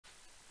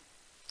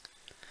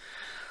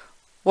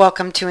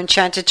Welcome to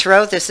Enchanted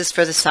Tarot. This is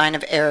for the sign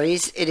of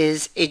Aries. It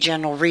is a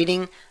general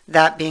reading.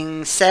 That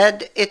being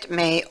said, it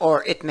may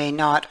or it may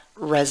not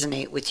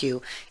resonate with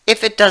you.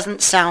 If it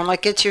doesn't sound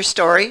like it's your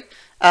story,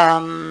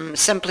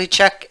 simply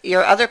check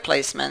your other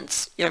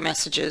placements. Your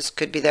messages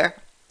could be there.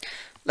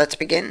 Let's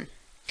begin.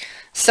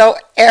 So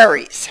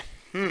Aries,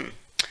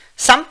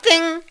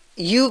 something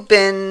you've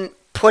been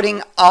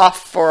putting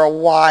off for a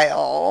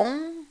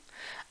while.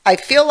 I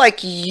feel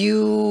like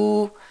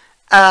you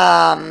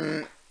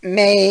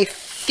may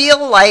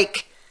feel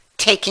like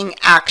taking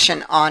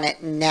action on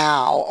it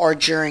now or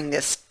during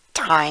this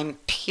time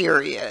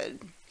period.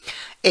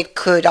 It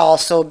could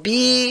also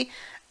be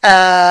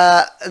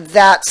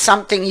that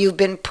something you've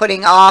been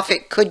putting off.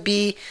 It could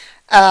be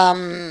like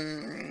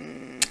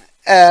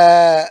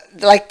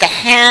the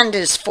hand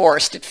is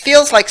forced. It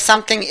feels like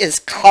something is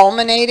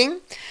culminating.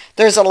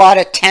 There's a lot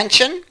of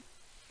tension.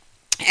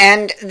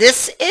 And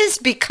this is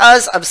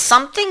because of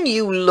something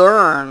you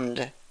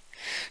learned.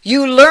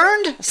 You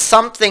learned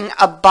something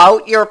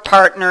about your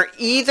partner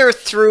either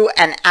through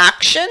an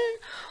action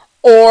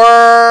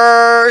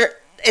or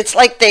it's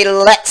like they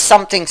let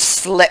something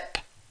slip.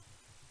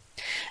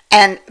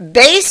 And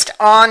based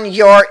on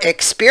your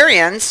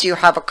experience, you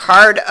have a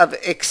card of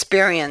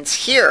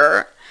experience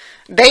here.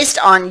 Based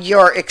on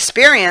your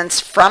experience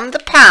from the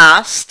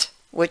past,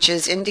 which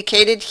is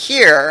indicated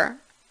here,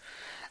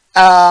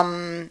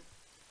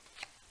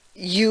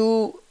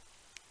 you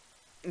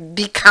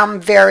become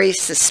very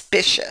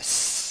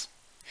suspicious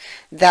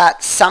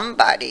that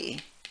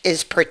somebody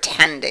is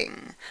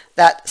pretending,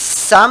 that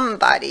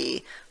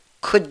somebody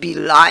could be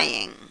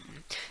lying.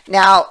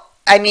 Now,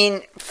 I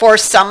mean, for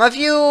some of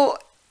you,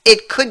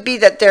 it could be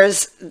that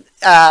there's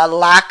a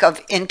lack of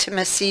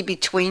intimacy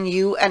between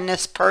you and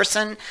this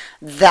person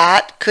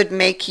that could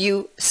make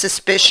you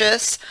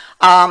suspicious.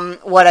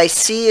 What I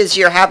see is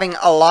you're having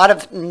a lot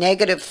of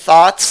negative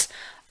thoughts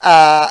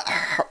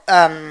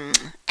having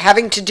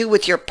to do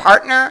with your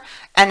partner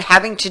and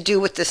having to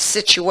do with the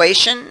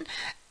situation.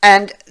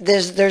 And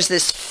there's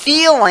this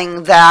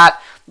feeling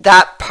that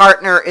that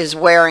partner is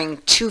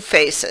wearing two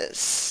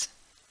faces,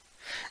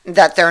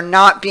 that they're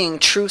not being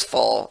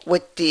truthful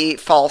with the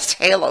false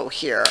halo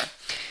here.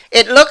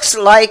 It looks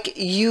like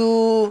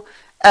you're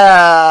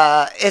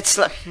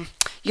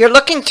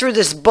looking through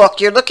this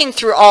book, you're looking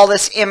through all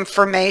this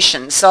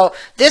information. So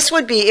this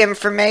would be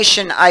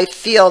information I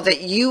feel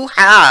that you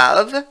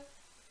have,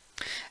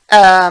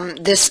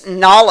 this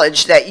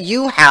knowledge that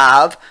you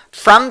have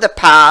from the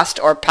past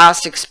or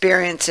past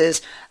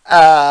experiences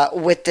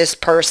with this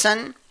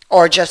person,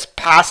 or just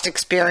past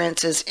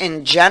experiences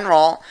in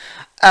general.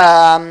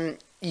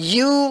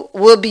 You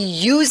will be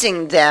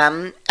using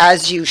them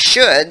as you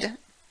should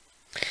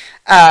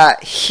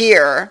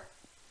here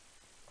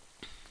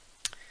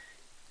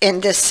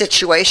in this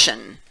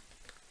situation.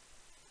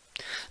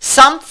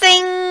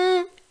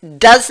 Something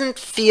doesn't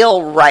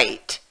feel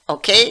right,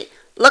 okay?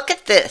 Look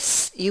at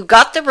this. You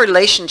got the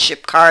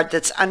relationship card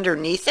that's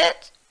underneath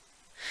it.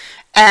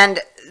 And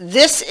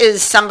this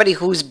is somebody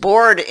who's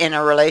bored in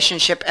a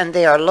relationship and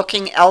they are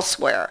looking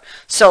elsewhere.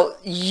 So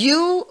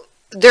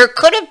there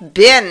could have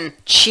been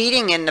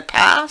cheating in the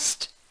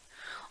past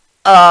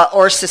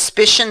or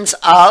suspicions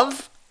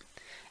of,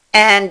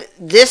 and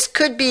this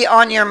could be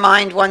on your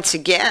mind once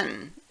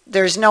again.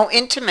 There's no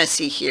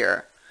intimacy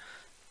here.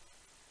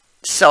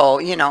 So,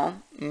 you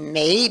know,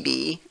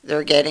 maybe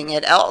they're getting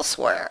it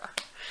elsewhere.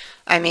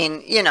 I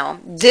mean, you know,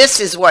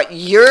 this is what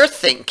you're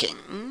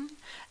thinking,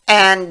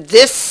 and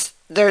there's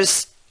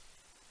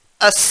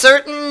a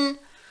certain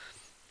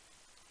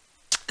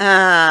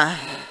a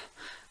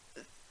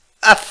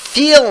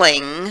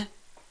feeling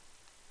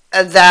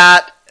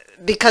that,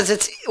 because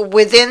it's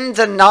within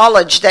the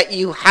knowledge that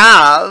you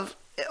have,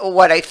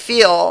 what I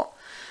feel,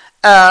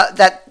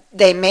 that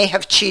they may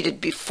have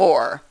cheated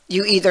before.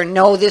 You either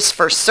know this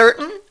for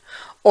certain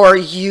or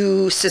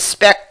you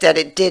suspect that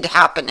it did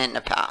happen in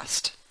the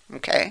past.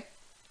 Okay?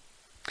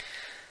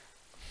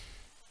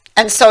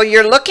 And so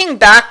you're looking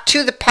back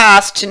to the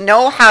past to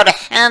know how to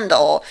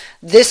handle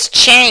this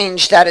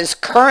change that is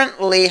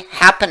currently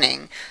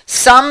happening.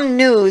 Some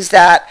news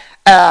that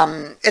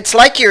it's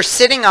like you're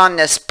sitting on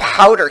this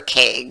powder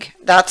keg.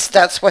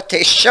 That's what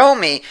they show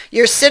me.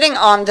 You're sitting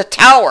on the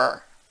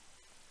tower.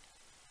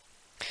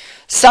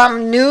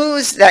 Some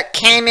news that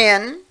came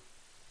in,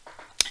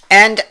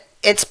 and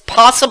it's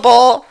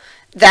possible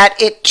that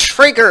it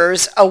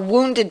triggers a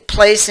wounded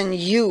place in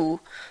you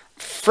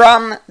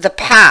from the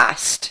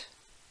past.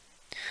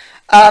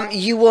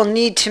 You will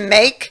need to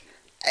make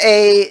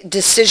a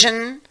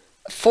decision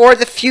for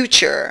the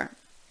future.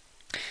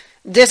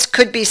 This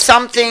could be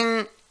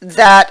something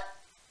that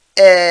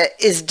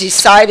is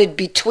decided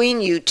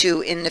between you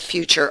two in the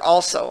future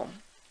also.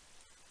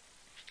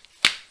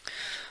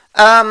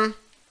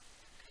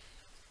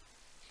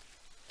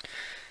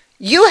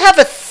 You have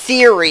a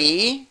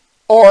theory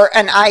or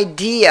an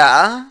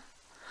idea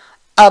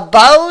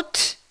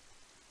about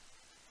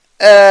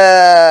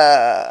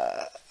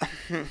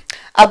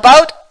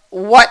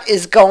what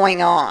is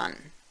going on.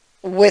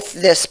 with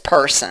this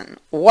person,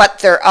 what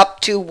they're up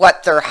to,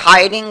 what they're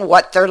hiding,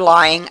 what they're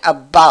lying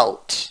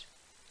about.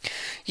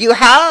 You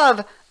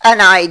have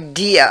an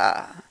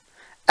idea.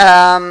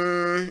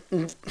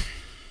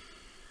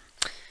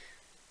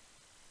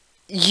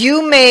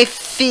 You may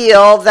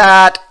feel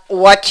that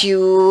what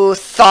you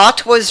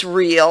thought was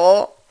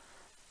real,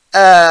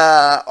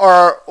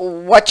 or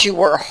what you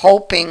were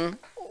hoping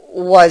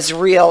was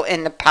real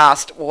in the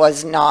past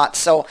was not.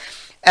 So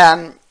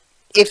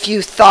if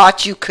you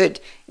thought you could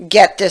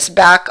get this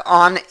back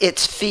on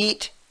its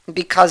feet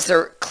because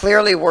there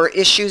clearly were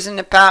issues in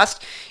the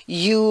past,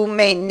 you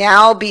may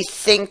now be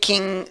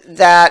thinking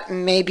that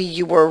maybe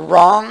you were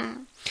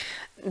wrong,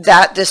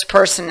 that this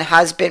person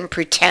has been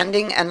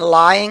pretending and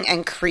lying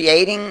and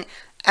creating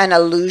an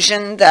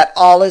illusion that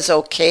all is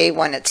okay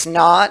when it's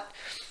not.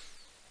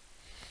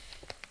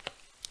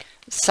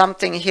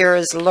 Something here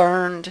is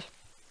learned.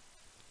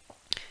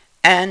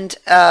 And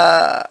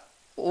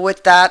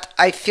with that,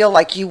 I feel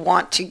like you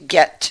want to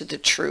get to the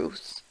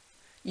truth.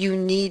 You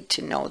need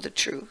to know the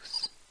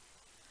truth.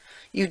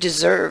 You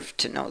deserve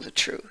to know the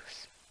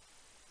truth.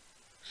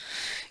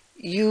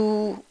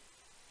 You've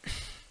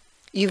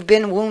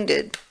been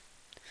wounded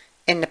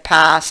in the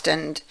past,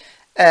 and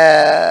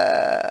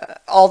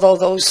although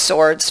those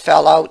swords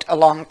fell out a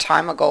long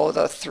time ago,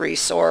 the 3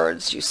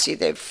 swords, you see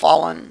they've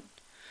fallen.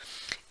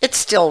 It's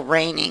still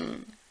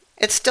raining.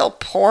 It's still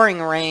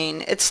pouring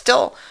rain. It's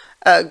still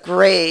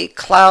gray,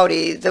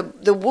 cloudy.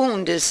 The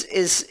wound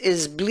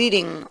is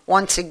bleeding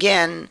once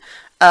again,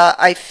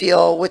 I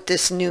feel, with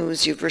this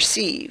news you've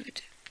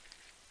received.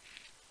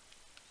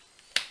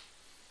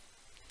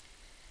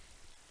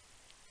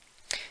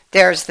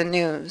 There's the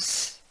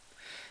news.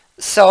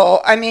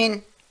 So, I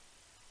mean,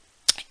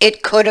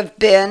 it could have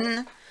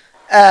been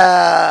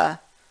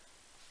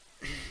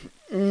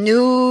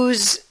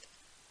news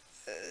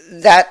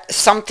that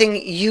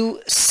something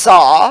you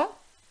saw,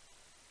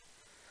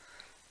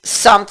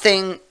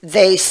 something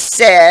they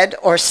said,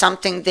 or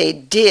something they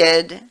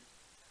did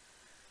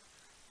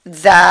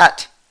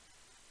that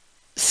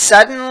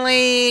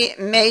suddenly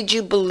made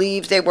you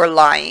believe they were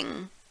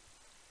lying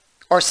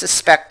or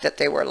suspect that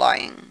they were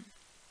lying.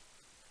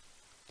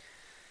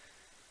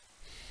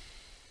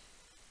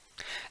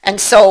 And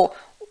so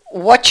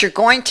what you're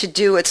going to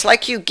do, it's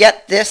like you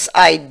get this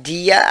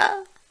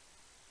idea,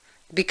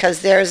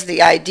 because there's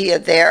the idea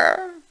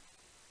there.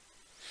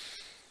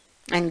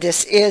 And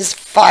this is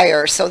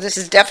fire. So this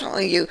is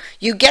definitely you.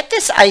 You get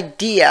this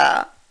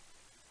idea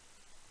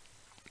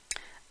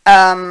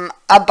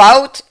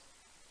about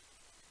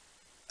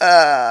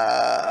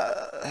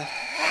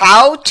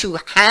how to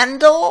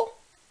handle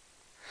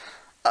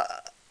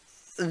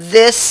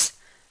this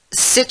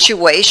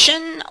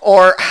situation,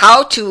 or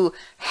how to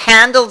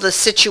handle the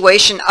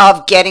situation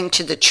of getting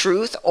to the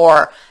truth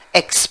or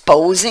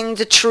exposing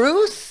the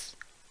truth.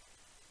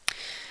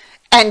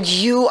 And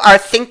you are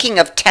thinking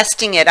of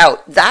testing it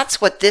out.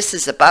 That's what this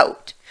is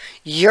about.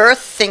 You're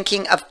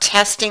thinking of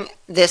testing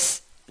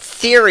this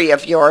theory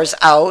of yours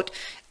out.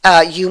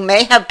 You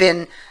may have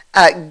been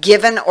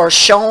given or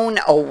shown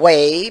a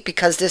way,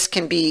 because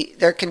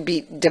there can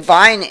be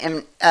divine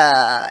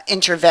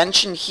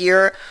intervention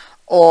here,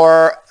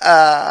 or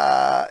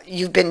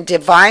you've been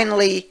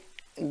divinely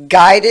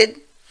guided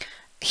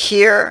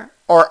here,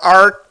 or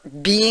are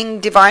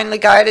being divinely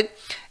guided.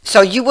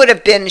 So you would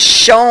have been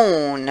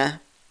shown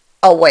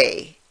a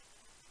way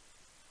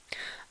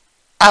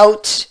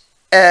out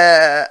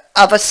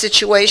of a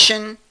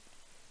situation,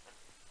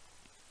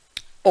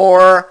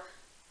 or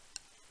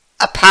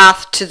a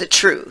path to the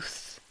truth.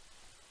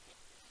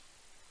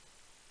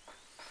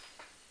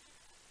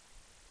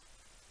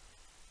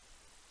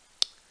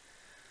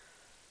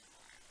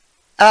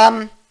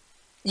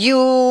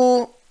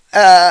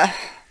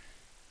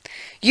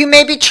 You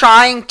may be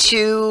trying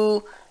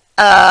to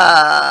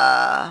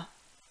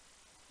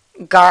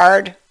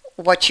guard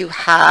what you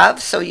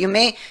have, so you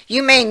may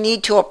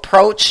need to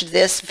approach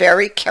this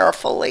very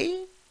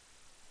carefully,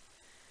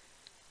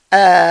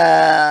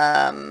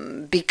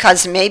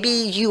 because maybe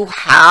you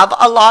have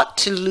a lot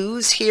to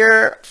lose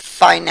here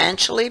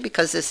financially,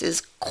 because this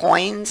is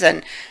coins,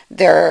 and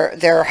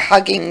they're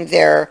hugging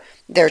their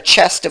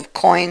chest of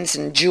coins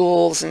and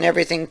jewels and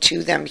everything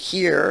to them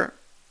here.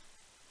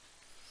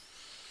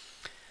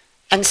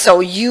 And so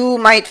you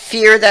might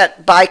fear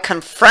that by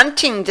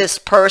confronting this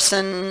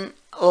person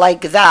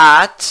like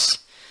that,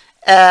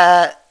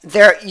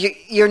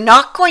 you're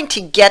not going to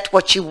get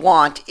what you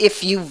want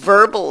if you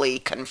verbally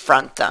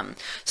confront them.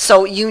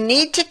 So you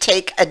need to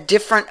take a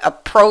different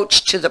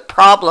approach to the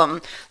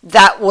problem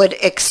that would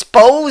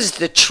expose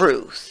the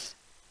truth.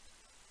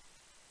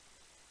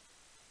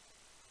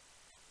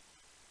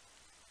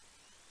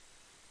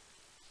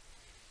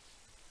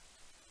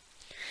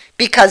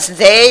 Because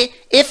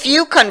if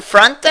you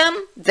confront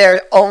them,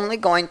 they're only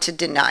going to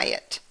deny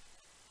it.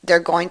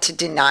 They're going to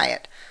deny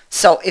it.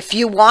 So if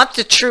you want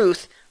the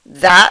truth,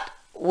 that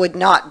would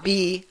not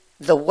be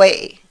the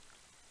way.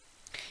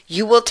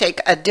 You will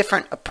take a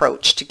different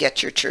approach to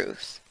get your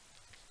truth.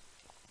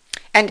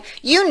 And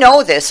you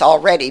know this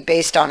already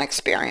based on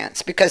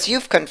experience because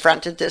you've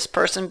confronted this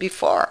person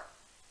before.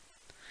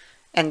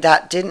 And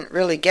that didn't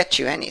really get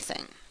you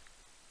anything.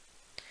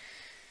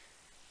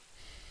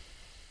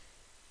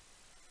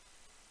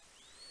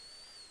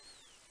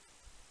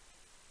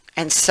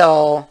 And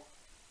so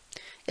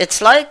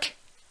it's like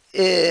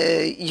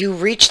you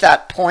reach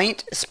that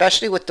point,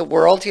 especially with the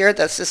world here.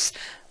 This is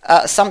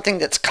something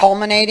that's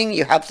culminating.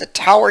 You have the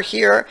tower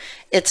here.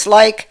 It's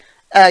like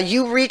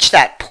you reach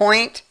that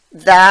point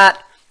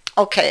that,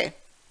 okay,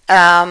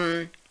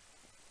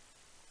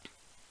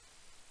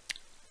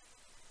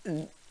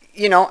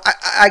 you know,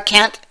 I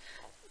can't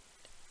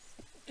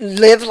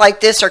live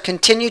like this or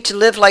continue to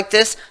live like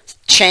this.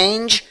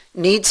 Change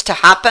needs to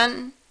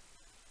happen.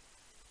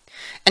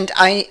 And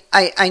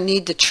I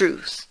need the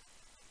truth.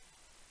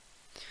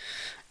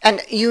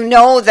 And you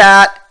know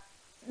that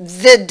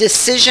the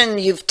decision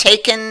you've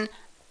taken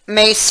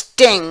may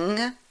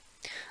sting,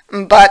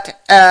 but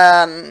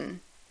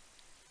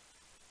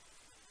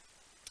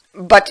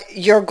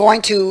you're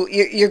going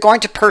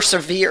to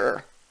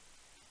persevere.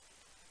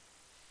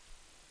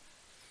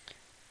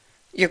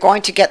 You're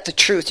going to get the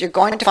truth. You're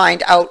going to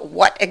find out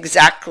what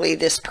exactly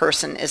this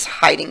person is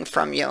hiding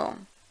from you.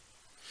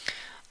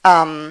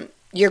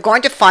 You're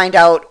going to find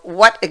out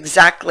what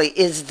exactly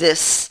is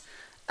this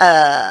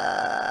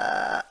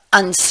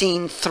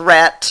unseen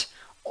threat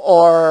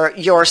or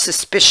your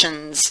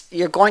suspicions.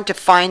 You're going to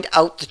find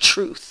out the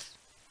truth.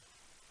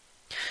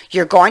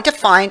 You're going to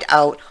find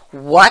out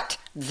what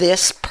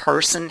this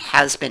person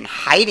has been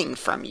hiding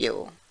from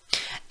you.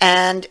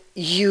 And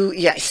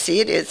yeah, see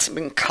it, it's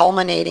been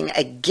culminating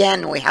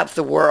again. We have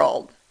the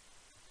world.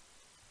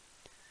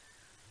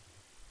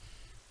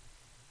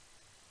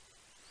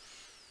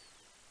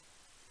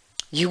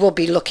 You will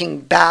be looking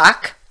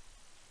back.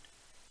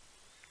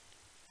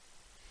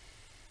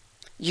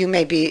 You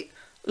may be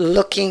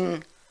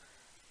looking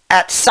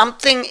at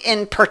something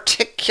in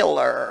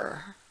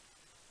particular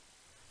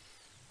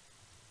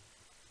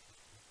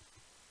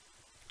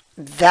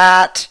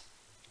that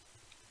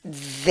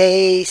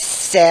they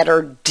said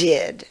or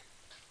did.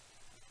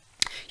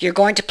 You're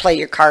going to play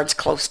your cards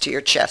close to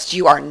your chest.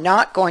 You are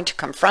not going to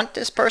confront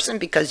this person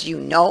because you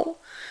know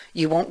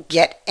you won't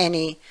get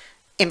any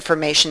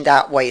information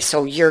that way.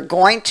 So you're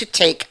going to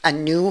take a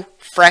new,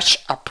 fresh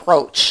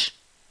approach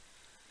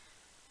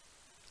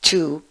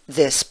to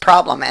this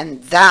problem.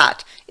 And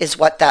that is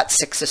what that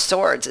Six of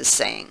Swords is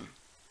saying.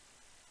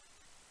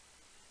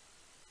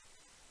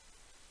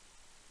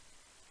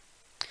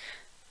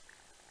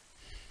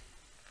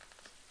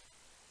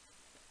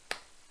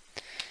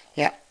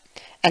 Yeah.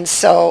 And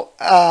so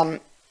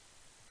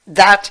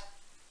that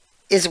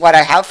is what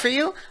I have for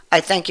you.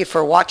 I thank you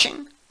for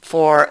watching,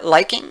 for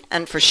liking,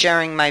 and for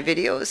sharing my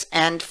videos,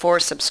 and for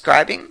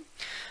subscribing.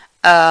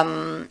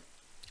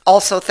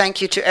 Also,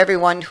 thank you to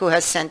everyone who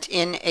has sent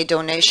in a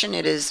donation.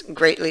 It is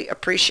greatly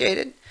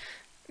appreciated.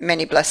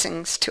 Many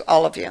blessings to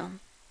all of you.